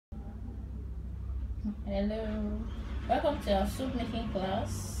Hello, welcome to our soup making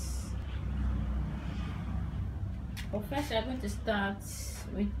class. But first, I'm going to start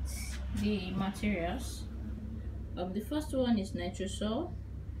with the materials. The first one is nitrosol.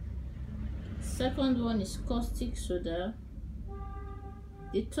 Second one is caustic soda.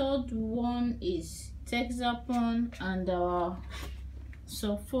 The third one is Texapon and our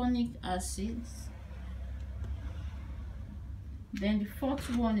sulfonic acid. Then the fourth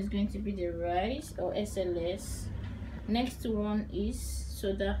one is going to be the rice or SLS. Next one is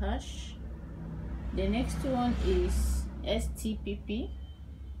soda ash. The next one is STPP.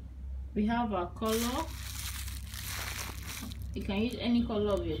 We have our color. You can use any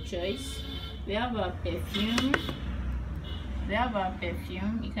color of your choice. We have our perfume.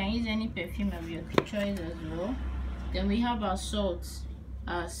 You can use any perfume of your choice as well. Then we have our salt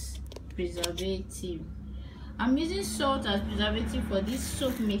as preservative. I'm using salt as preservative for this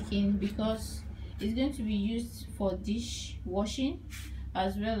soap making because it's going to be used for dish washing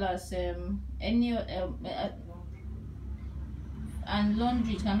as well as and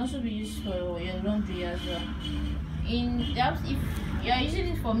laundry. It can also be used for your laundry as well. In that, if you are using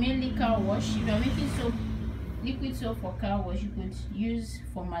it for mainly car wash, if you are making soap, liquid soap for car wash, you could use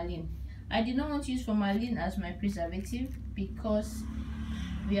formalin. I did not want to use formalin as my preservative because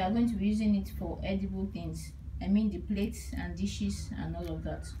we are going to be using it for edible things. I mean the plates and dishes and all of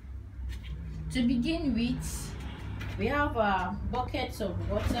that. To begin with, we have our buckets of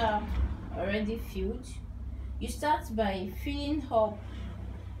water already filled. You start by filling up.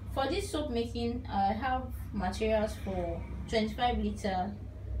 For this soap making, I have materials for 25 liters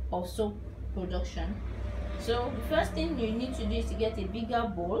of soap production. So the first thing you need to do is to get a bigger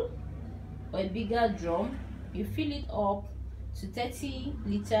bowl or a bigger drum. You fill it up to 30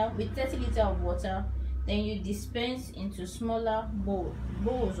 liters with 30 liters of water. Then you dispense into smaller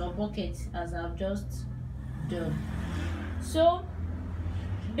bowls or buckets as I've just done. So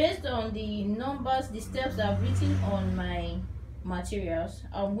based on the numbers, the steps I've written on my materials,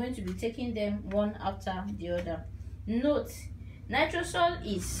 I'm going to be taking them one after the other. Note, nitrosol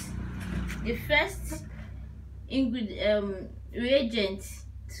is the first reagent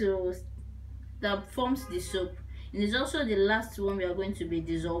that forms the soap. It is also the last one we are going to be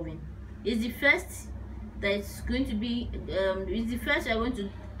dissolving. It's the first that's going to be it's the first we are going to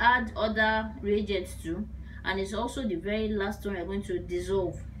add other reagents to, and it's also the very last one we are going to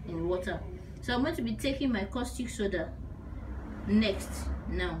dissolve in water. So I'm going to be taking my caustic soda next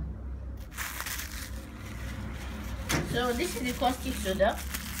now. So this is the caustic soda.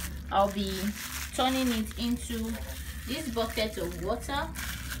 I'll be turning it into this bucket of water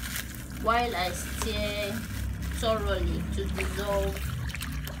while I stir thoroughly to dissolve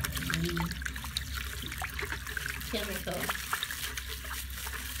the chemical.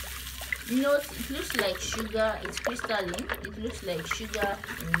 Note, it looks like sugar. It's crystalline. It looks like sugar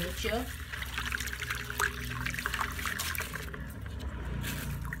in nature.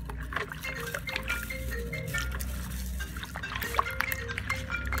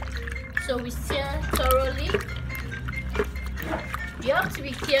 So we stir thoroughly. You have to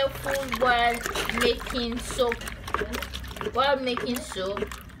be careful while making soap.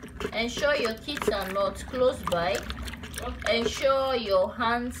 Ensure your kids are not close by. Ensure your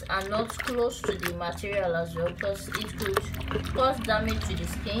hands are not close to the material as well, because it could cause damage to the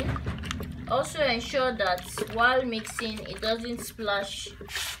skin. Also ensure that while mixing it doesn't splash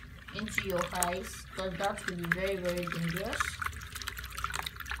into your eyes, because that will be very, very dangerous.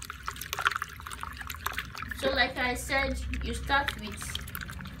 So like I said, you start with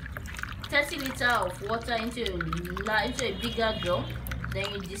 30 liters of water into a bigger drum. Then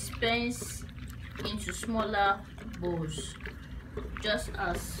you dispense into smaller bowls, just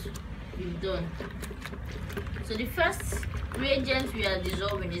as we've done. So the first reagent we are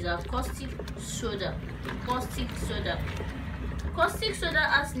dissolving is our caustic soda. Caustic soda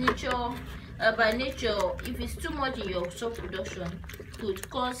as by nature, if it's too much in your soap production, could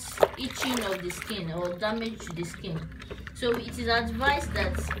cause itching of the skin or damage to the skin. So it is advised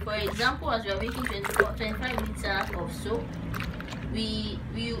that, for example, as we are making 25 liters of soap,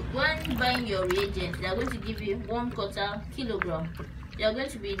 when buying your reagent, they are going to give you 1/4 kilogram. You are going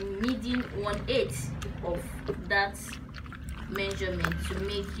to be needing 1/8 of that measurement to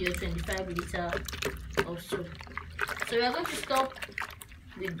make your 25 liters of soap. So we are going to stop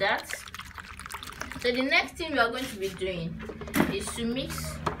with that. So the next thing we are going to be doing is to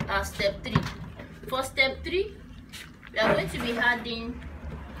mix our step 3. For step 3, we are going to be adding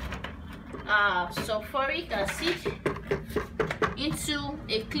sulfuric acid into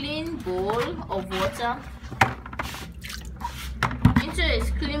a clean bowl of water. Into a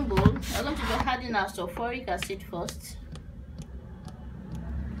clean bowl, we're going to be adding our sulfuric acid first.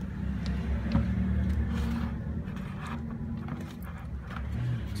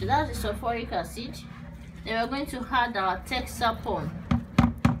 So that's the sulfuric acid. Then we're going to add our Texapon.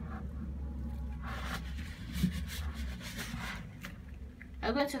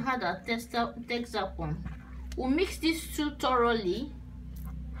 We're going to add our Texapon. We'll mix these two thoroughly.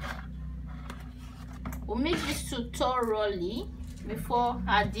 We'll mix these two thoroughly before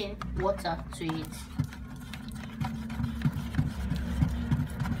adding water to it.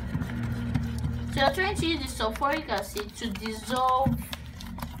 So you're trying to use the sulfuric acid to dissolve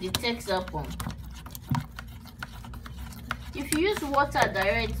the Texapon. If you use water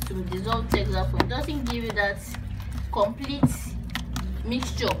direct to dissolve Texapon, it doesn't give you that complete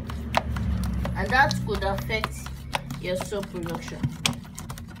mixture, and that could affect your soap production.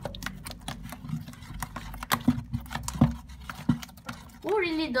 Who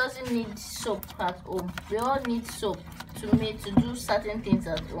really doesn't need soap at home? We all need soap to do certain things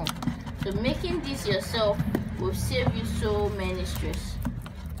at home. So making this yourself will save you so many stress.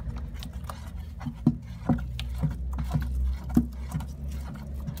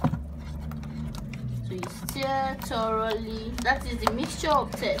 So you stir thoroughly. That is the mixture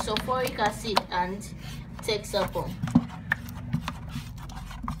of sulfuric acid and Texapon.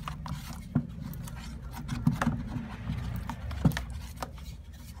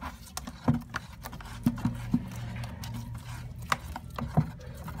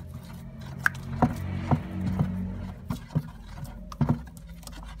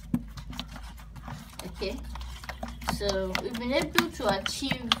 Okay, so we've been able to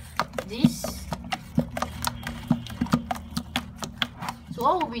achieve this. So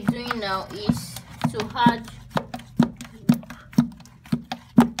what we'll be doing now is to add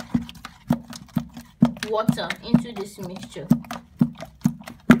water into this mixture.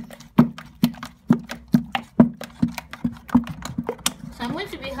 So I'm going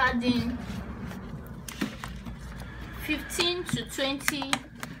to be adding 15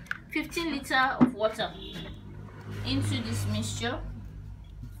 liters of water into this mixture.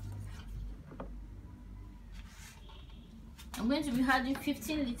 I'm going to be adding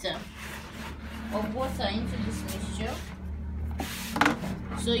 15 liters of water into this mixture.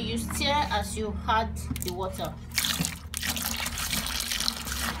 So you stir as you add the water.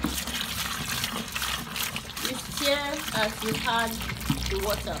 You stir as you add the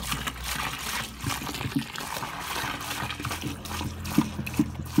water.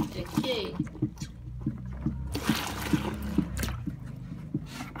 Okay.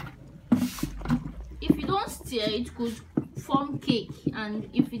 If you don't stir, it could form cake, and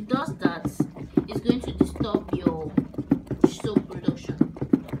if it does that, it's going to disturb your soap production.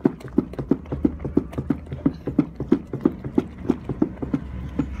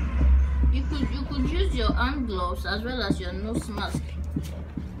 You could use your hand gloves as well as your nose mask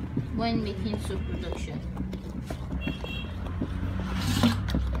when making soap production.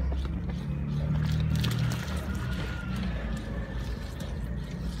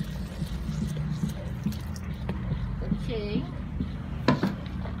 Okay,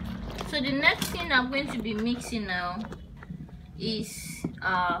 so the next thing I'm going to be mixing now is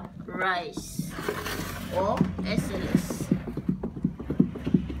rice or SLS.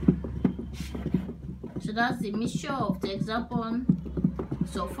 So that's the mixture of Texapon,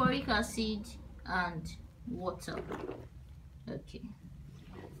 sulfuric acid and water. Okay,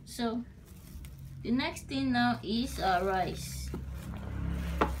 so the next thing now is our rice.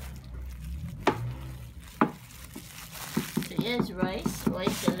 Here's rice or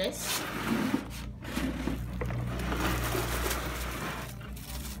SLS.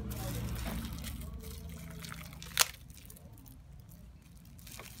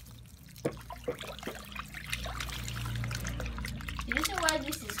 The reason why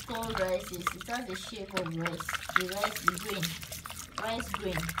this is called rice is it has the shape of rice. The rice, the grain, rice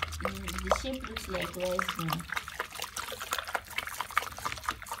grain. The shape looks like rice grain.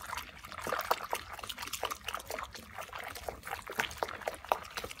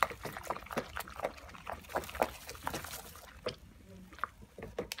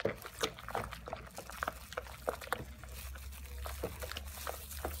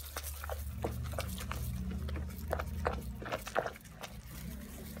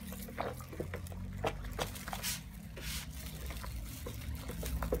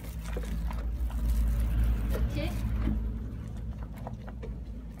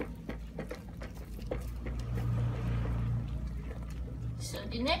 So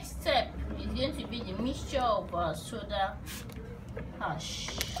the next step is going to be the mixture of soda ash.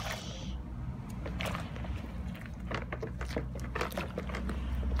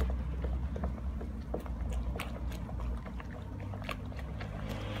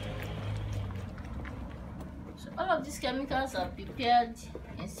 of these chemicals are prepared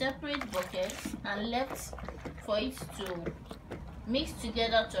in separate buckets and left for it to mix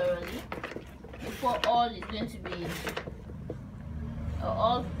together thoroughly before all is going to be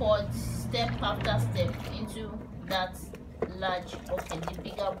all poured step after step into that large bucket, the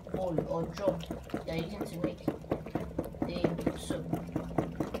bigger bowl or drum they are using to make the soap.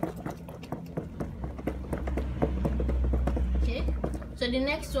 Okay, so the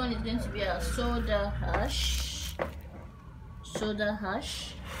next one is going to be a soda ash. Soda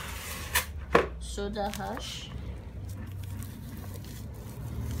ash.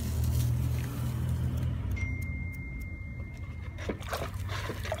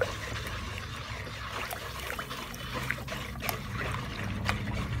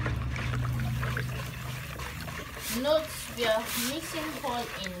 Note, we are mixing all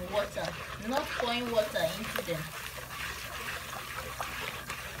in water, not pouring water into them.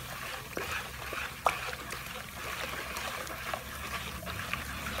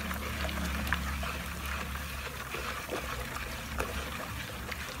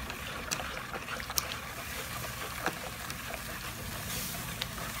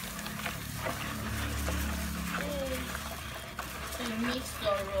 So you mix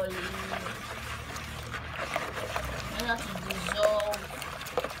thoroughly. You have to dissolve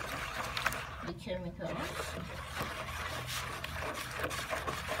the chemicals.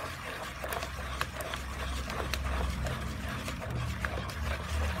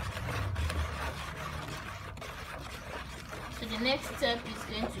 So the next step is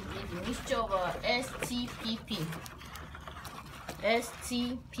going to be the mixture of our STPP.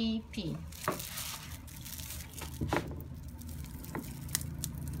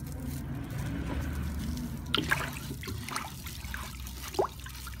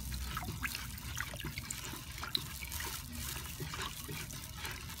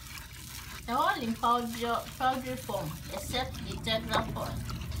 They're all in powdery form except the tetraphone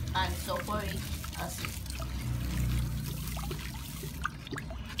and sulfuric acid.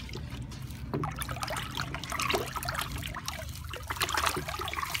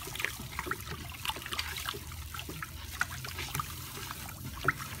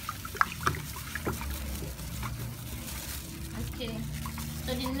 Okay,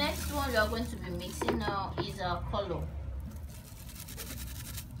 so the next one we are going to be mixing now is our color.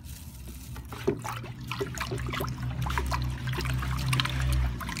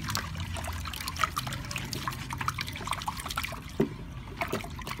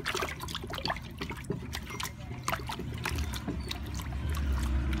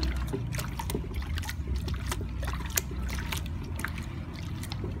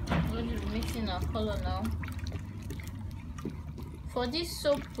 We're going to be mixing our color now. For this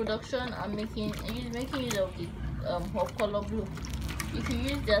soap production, I'm making use of the of color blue. You can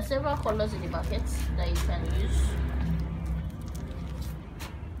use, there are several colors in the market that you can use.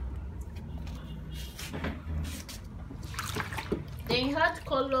 Then you add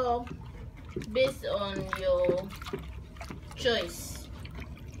color based on your choice.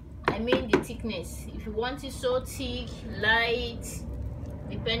 I mean the thickness. If you want it so thick, light,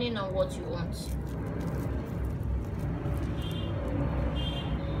 depending on what you want.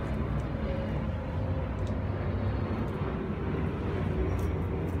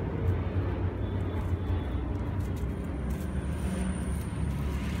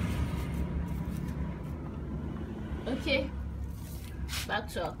 Okay, back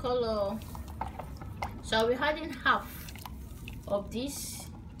to our color. So we're adding half of this.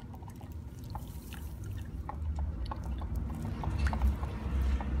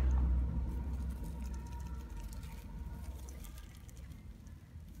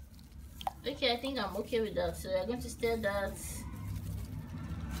 Okay, I think I'm okay with that. So we're going to stir that.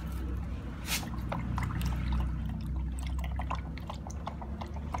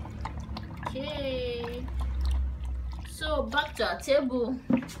 Okay. So back to our table.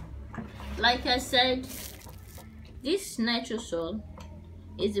 Like I said, this nitrosol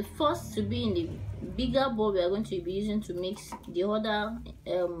is the first to be in the bigger bowl we are going to be using to mix the other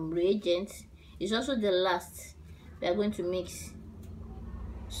reagents. It's also the last we are going to mix.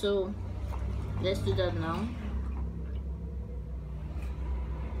 So let's do that now.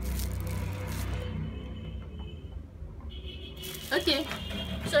 Okay,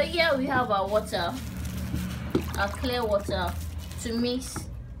 so here we have our water, our clear water, to mix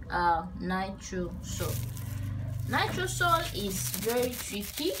our nitrosol. Nitrosol is very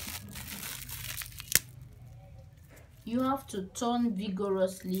tricky. You have to turn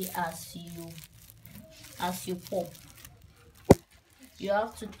vigorously as you pour. You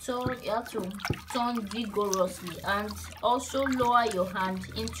have to turn vigorously, and also lower your hand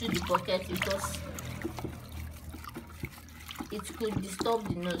into the bucket, because it could disturb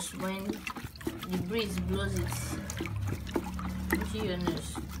the nose when the breeze blows it into your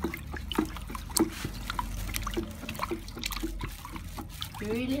nose. You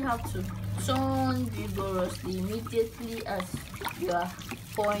really have to turn vigorously immediately as you are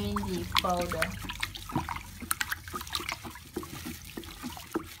pouring the powder.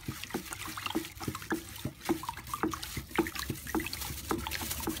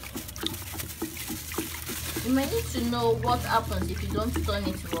 You may need to know what happens if you don't turn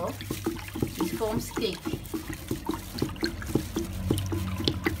it raw. It forms cake,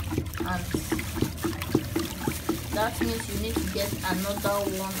 and that means you need to get another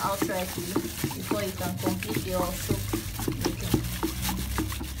one outrightly before you can complete your soap making.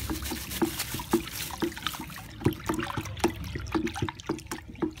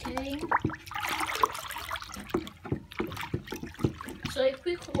 Okay, so a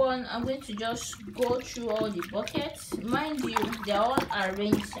quick one, I'm going to just go through all the buckets. Mind you, they are all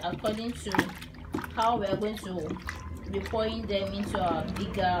arranged according to how we are going to be pouring them into our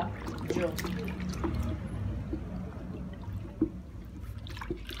bigger drum.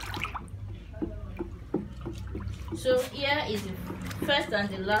 So here is the first and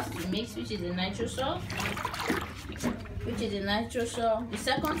the last to mix, which is the nitrosol. The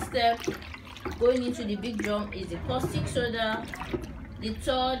second step going into the big drum is the caustic soda. The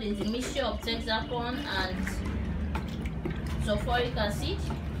third is the mixture of Texacorn and sulfuric acid.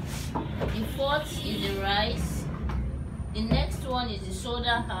 The fourth is the rice. The next one is the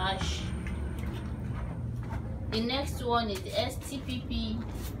soda ash. The next one is the STPP,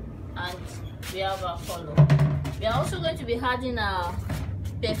 and we have our color. We are also going to be adding our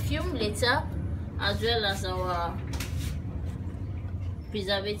perfume later, as well as our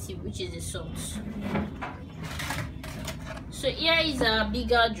preservative, which is the salt. So here is our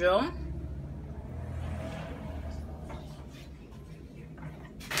bigger drum.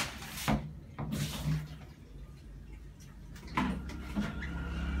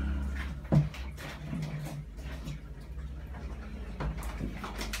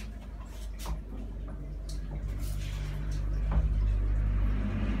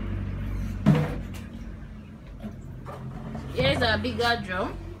 Here's our bigger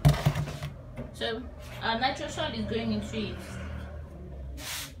drum. So our nitrosol is going into it.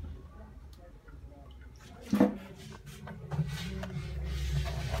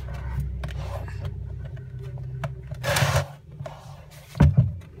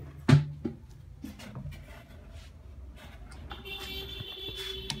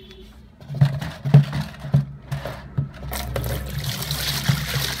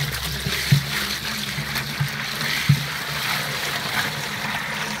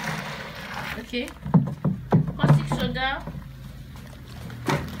 Okay, caustic soda,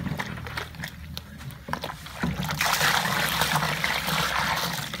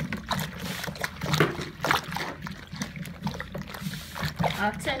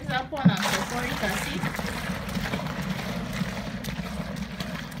 our Texacorn and sulfuric acid,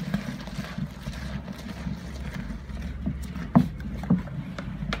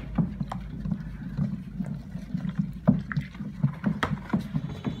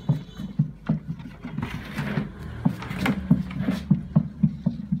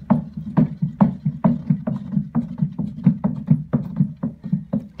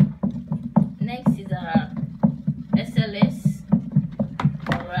 next is our SLS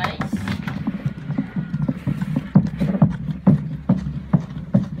or rice,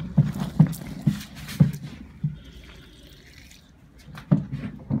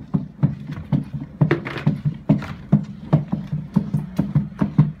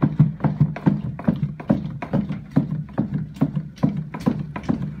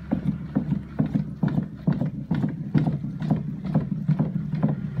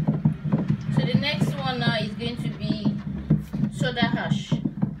 so the next one now is going to be soda ash.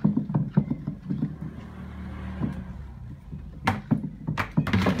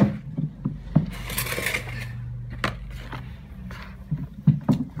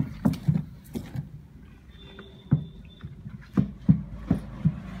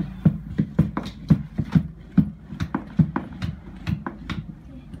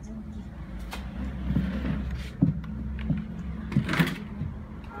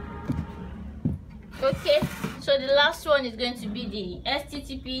 Okay, so the last one is going to be the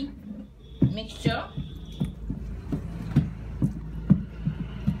STTP mixture.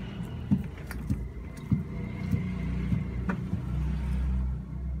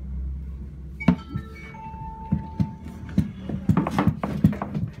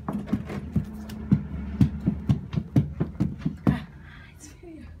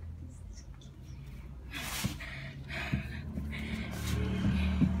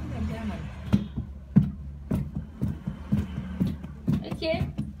 Okay,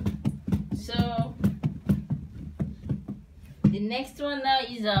 so the next one now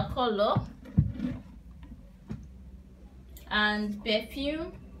is our color and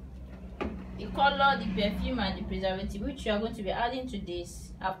perfume. The color, the perfume, and the preservative, which you are going to be adding to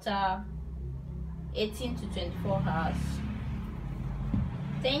this after 18 to 24 hours.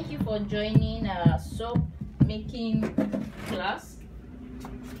 Thank you for joining our soap making class.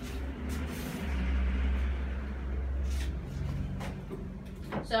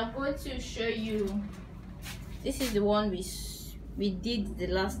 So I'm going to show you, this is the one we did the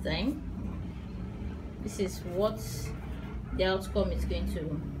last time. This is what the outcome is going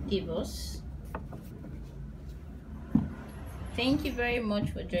to give us. Thank you very much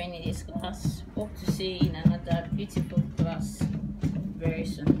for joining this class. Hope to see you in another beautiful class very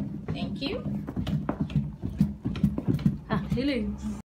soon. Thank you. Hello.